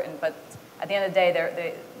very important. But at the end of the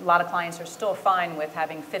day, a lot of clients are still fine with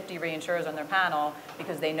having 50 reinsurers on their panel,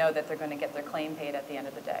 because they know that they're going to get their claim paid at the end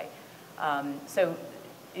of the day. So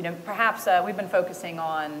perhaps we've been focusing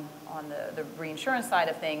on the reinsurance side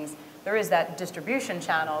of things. There is that distribution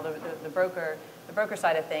channel, the broker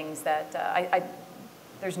side of things that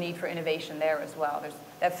there's need for innovation there as well.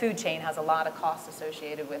 That food chain has a lot of costs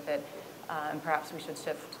associated with it, and perhaps we should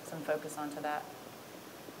shift some focus onto that.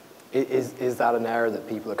 Is that an area that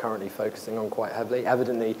people are currently focusing on quite heavily?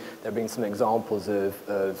 Evidently, there have been some examples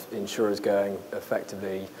of insurers going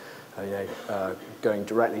effectively, going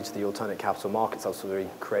directly to the alternate capital markets, also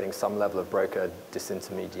creating some level of broker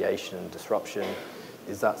disintermediation and disruption.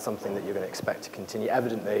 Is that something that you're going to expect to continue?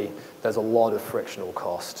 Evidently, there's a lot of frictional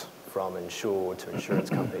cost from insured to insurance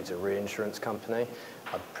company to reinsurance company.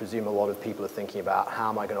 I presume a lot of people are thinking about how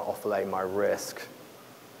am I going to offlay my risk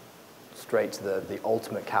straight to the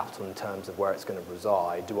ultimate capital in terms of where it's going to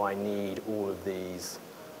reside. Do I need all of these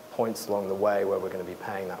points along the way where we're going to be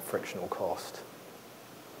paying that frictional cost?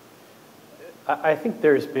 I think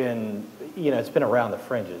there's been, it's been around the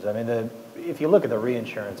fringes. I mean, if you look at the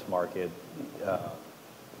reinsurance market,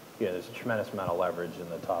 there's a tremendous amount of leverage in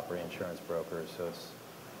the top reinsurance brokers, so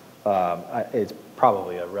it's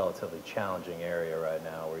probably a relatively challenging area right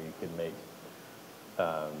now where you could make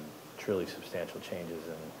truly substantial changes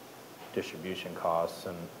in distribution costs.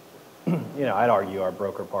 And I'd argue our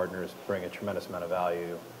broker partners bring a tremendous amount of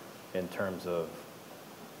value in terms of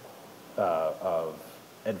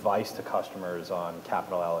advice to customers on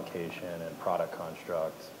capital allocation and product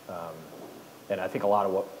construct. And I think in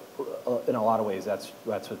a lot of ways, that's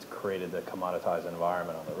what's created the commoditized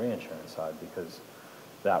environment on the reinsurance side, because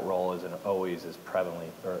that role isn't always as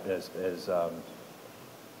prevalent or as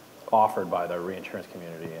offered by the reinsurance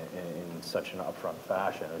community in such an upfront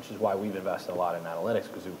fashion, which is why we've invested a lot in analytics,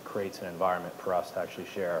 because it creates an environment for us to actually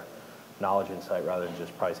share knowledge insight rather than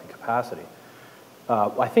just price and capacity.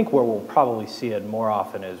 I think where we'll probably see it more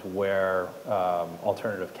often is where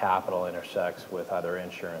alternative capital intersects with either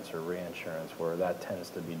insurance or reinsurance, where that tends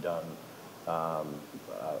to be done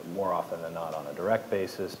more often than not on a direct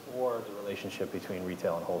basis, or the relationship between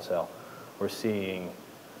retail and wholesale. We're seeing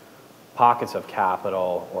pockets of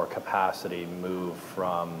capital or capacity move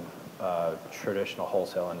from traditional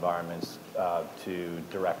wholesale environments to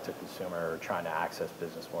direct-to-consumer, or trying to access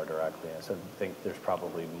business more directly. And so I think there's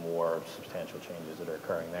probably more substantial changes that are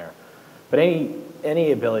occurring there. But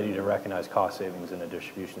any ability to recognize cost savings in a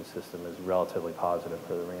distribution system is relatively positive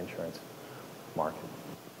for the reinsurance market.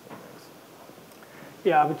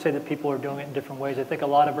 Yeah, I would say that people are doing it in different ways. I think a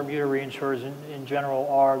lot of Bermuda reinsurers in general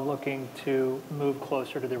are looking to move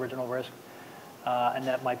closer to the original risk. And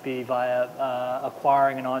that might be via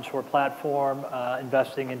acquiring an onshore platform,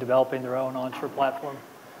 investing in developing their own onshore platform.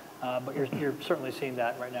 But you're certainly seeing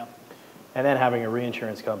that right now. And then having a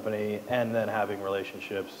reinsurance company, and then having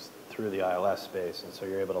relationships through the ILS space. And so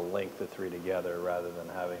you're able to link the three together rather than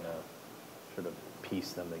having to sort of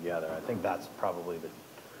piece them together. I think that's probably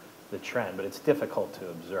the trend, but it's difficult to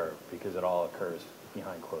observe because it all occurs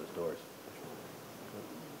behind closed doors.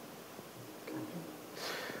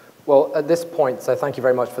 Well, at this point, so thank you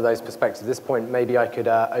very much for those perspectives. At this point, maybe I could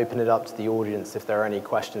open it up to the audience if there are any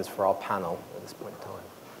questions for our panel at this point in time.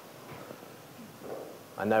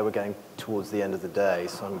 I know we're getting towards the end of the day,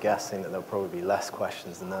 so I'm guessing that there'll probably be less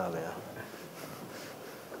questions than earlier.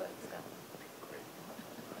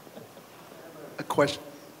 A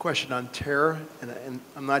question on terror, and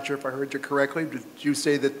I'm not sure if I heard you correctly. Did you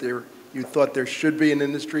say that you thought there should be an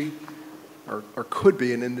industry or could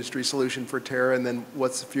be an industry solution for terror, and then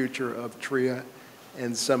what's the future of TRIA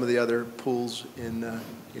and some of the other pools in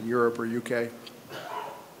Europe or UK?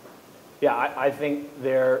 Yeah, I think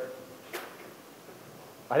there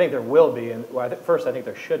will be, and first I think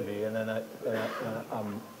there should be, and then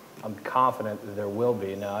I'm confident that there will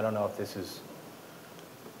be. Now, I don't know if this is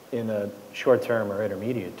in a short term or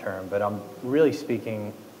intermediate term, but I'm really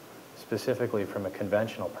speaking specifically from a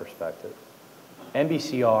conventional perspective.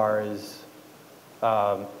 NBCR is,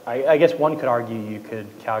 I guess one could argue you could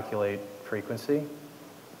calculate frequency,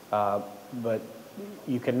 but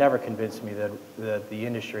you can never convince me that the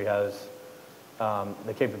industry has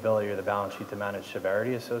the capability or the balance sheet to manage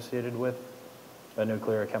severity associated with a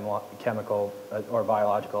nuclear, chemical, or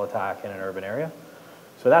biological attack in an urban area.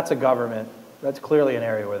 So that's clearly an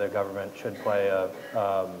area where the government should play a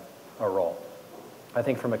role. I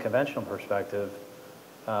think from a conventional perspective,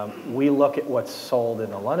 we look at what's sold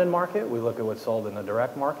in the London market, we look at what's sold in the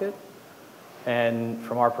direct market, and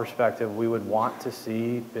from our perspective, we would want to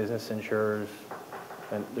see business insurers,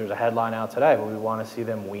 and there's a headline out today, but we want to see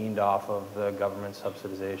them weaned off of the government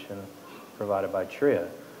subsidization provided by TRIA.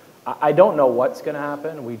 I don't know what's going to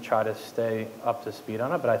happen. We try to stay up to speed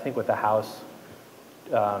on it, but I think with the House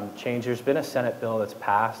change, there's been a Senate bill that's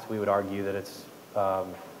passed. We would argue that it's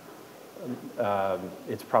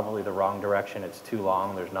It's probably the wrong direction. It's too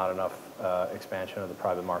long. There's not enough expansion of the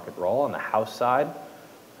private market role. On the house side,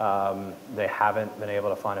 they haven't been able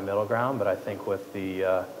to find a middle ground, but I think with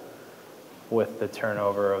the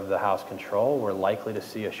turnover of the House control, we're likely to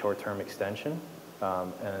see a short-term extension,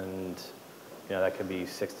 and that could be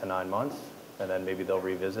 6 to 9 months, and then maybe they'll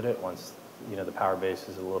revisit it once the power base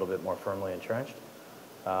is a little bit more firmly entrenched.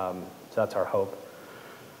 So that's our hope.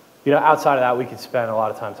 Outside of that, we could spend a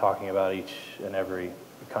lot of time talking about each and every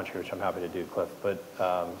country, which I'm happy to do, Cliff, but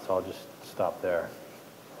so I'll just stop there.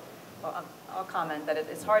 Well, I'll comment that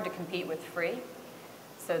it's hard to compete with free.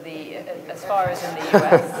 So as far as in the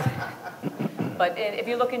U.S., but if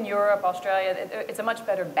you look in Europe, Australia, it's a much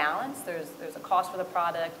better balance. There's a cost for the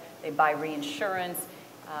product. They buy reinsurance.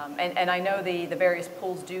 And I know the various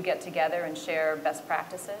pools do get together and share best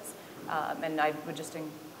practices. And I would just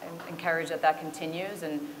encourage that continues.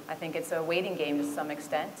 And I think it's a waiting game to some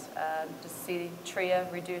extent to see TRIA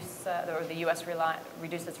reduce, or the U.S.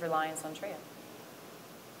 reduce its reliance on TRIA.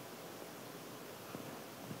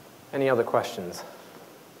 Any other questions?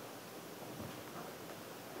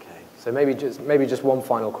 So maybe just one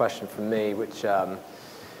final question from me, which will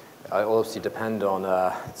obviously depend on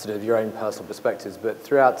sort of your own personal perspectives. But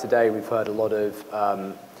throughout today, we've heard a lot of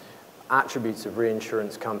attributes of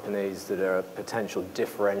reinsurance companies that are potential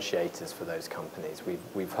differentiators for those companies.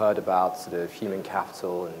 We've heard about sort of human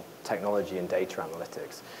capital and technology and data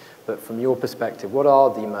analytics. But from your perspective, what are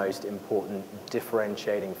the most important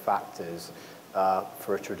differentiating factors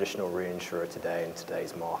for a traditional reinsurer today in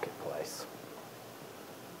today's marketplace?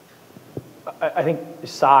 I think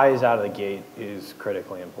size out of the gate is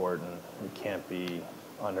critically important. It can't be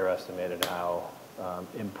underestimated how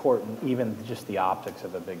important even just the optics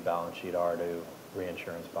of a big balance sheet are to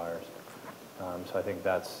reinsurance buyers. So I think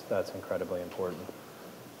that's incredibly important.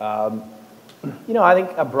 I think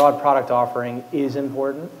a broad product offering is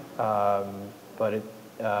important, but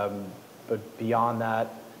beyond that,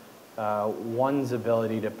 one's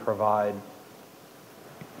ability to provide.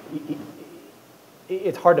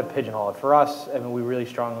 It's hard to pigeonhole it. For us, I mean, we really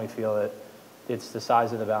strongly feel that it's the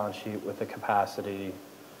size of the balance sheet with the capacity,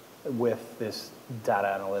 with this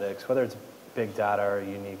data analytics, whether it's big data or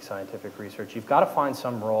unique scientific research. You've got to find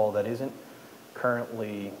some role that isn't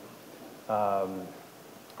currently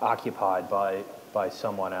occupied by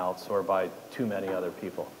someone else or by too many other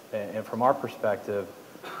people. And from our perspective,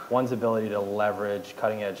 one's ability to leverage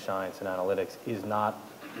cutting-edge science and analytics is not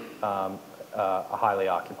a highly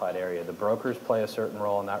occupied area. The brokers play a certain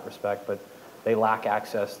role in that respect, but they lack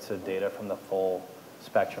access to data from the full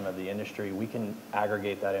spectrum of the industry. We can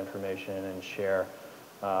aggregate that information and share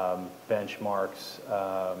benchmarks,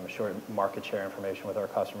 short market share information with our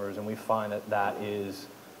customers, and we find that is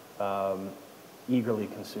eagerly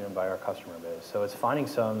consumed by our customer base. So it's finding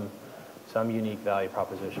some unique value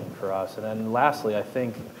proposition for us. And then lastly, I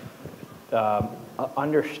think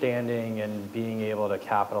understanding and being able to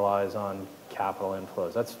capitalize on capital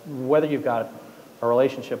inflows. That's whether you've got a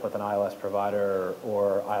relationship with an ILS provider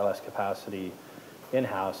or ILS capacity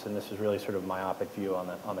in-house, and this is really sort of myopic view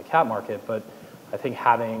on the cat market, but I think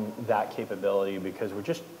having that capability, because we're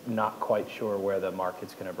just not quite sure where the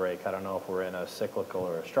market's going to break. I don't know if we're in a cyclical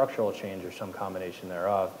or a structural change or some combination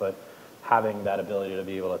thereof, but having that ability to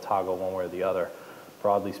be able to toggle one way or the other,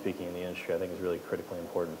 broadly speaking in the industry, I think is really critically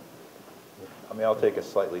important. I mean, I'll take a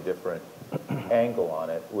slightly different angle on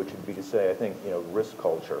it, which would be to say, I think, risk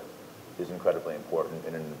culture is incredibly important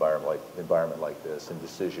in an environment like this, and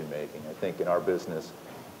decision making. I think in our business,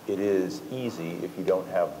 it is easy if you don't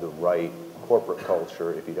have the right corporate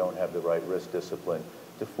culture, if you don't have the right risk discipline,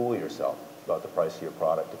 to fool yourself about the price of your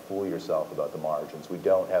product, to fool yourself about the margins. We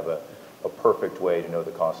don't have a perfect way to know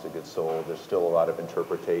the cost of goods sold. There's still a lot of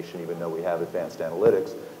interpretation, even though we have advanced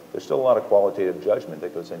analytics. There's still a lot of qualitative judgment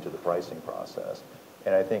that goes into the pricing process.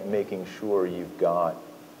 And I think making sure you've got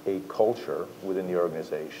a culture within the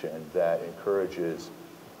organization that encourages,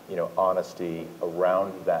 honesty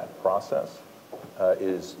around that process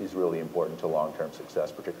is really important to long-term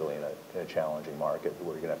success, particularly in a challenging market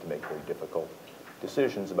where you're going to have to make very difficult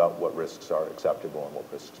decisions about what risks are acceptable and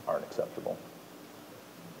what risks aren't acceptable.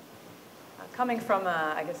 Coming from,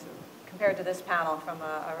 I guess, compared to this panel, from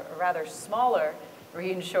a rather smaller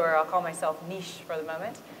reinsurer, I'll call myself niche for the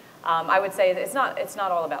moment. I would say that it's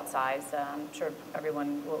not all about size. I'm sure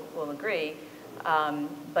everyone will agree,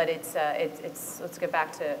 but let's get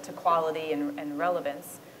back to quality and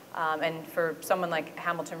relevance. And for someone like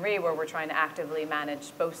Hamilton Re, where we're trying to actively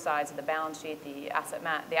manage both sides of the balance sheet, the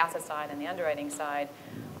asset side and the underwriting side,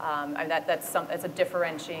 and that's a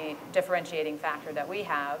differentiating factor that we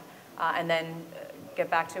have. And then get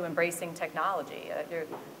back to embracing technology.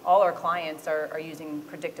 All our clients are using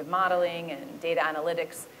predictive modeling and data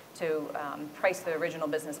analytics to price the original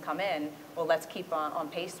business come in. Well, let's keep on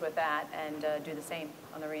pace with that and do the same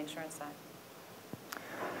on the reinsurance side.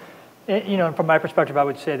 You know, from my perspective, I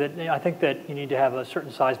would say that I think that you need to have a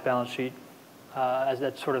certain size balance sheet as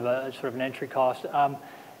that's sort of an entry cost.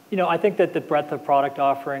 You know, I think that the breadth of product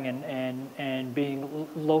offering and being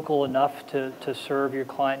local enough to serve your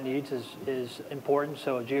client needs is important.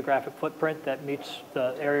 So a geographic footprint that meets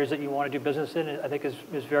the areas that you want to do business in, I think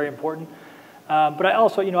is very important. But I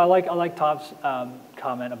also, you know, I like Tom's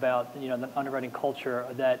comment about, you know, the underwriting culture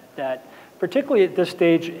that particularly at this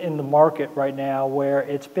stage in the market right now, where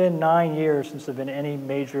it's been 9 years since there have been any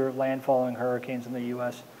major landfalling hurricanes in the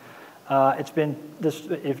U.S. It's been this,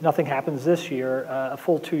 if nothing happens this year, a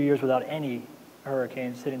full 2 years without any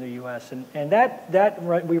hurricanes hitting the U.S. And that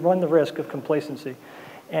we run the risk of complacency.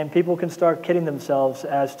 And people can start kidding themselves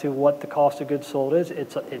as to what the cost of goods sold is.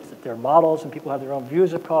 It's their models, and people have their own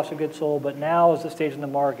views of cost of goods sold. But now is the stage in the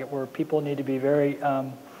market where people need to be very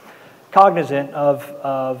cognizant of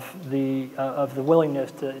the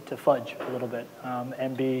willingness to fudge a little bit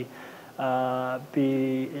and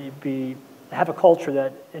have a culture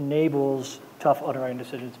that enables tough underwriting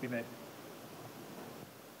decisions to be made.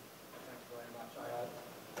 Thank you very much.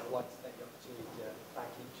 I'd like to take the opportunity to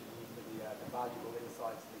thank each of you for the valuable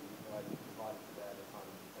insights that you've provided today at the time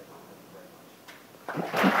you've taken. Thank you very much.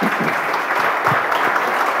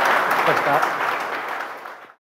 Thanks, Pat.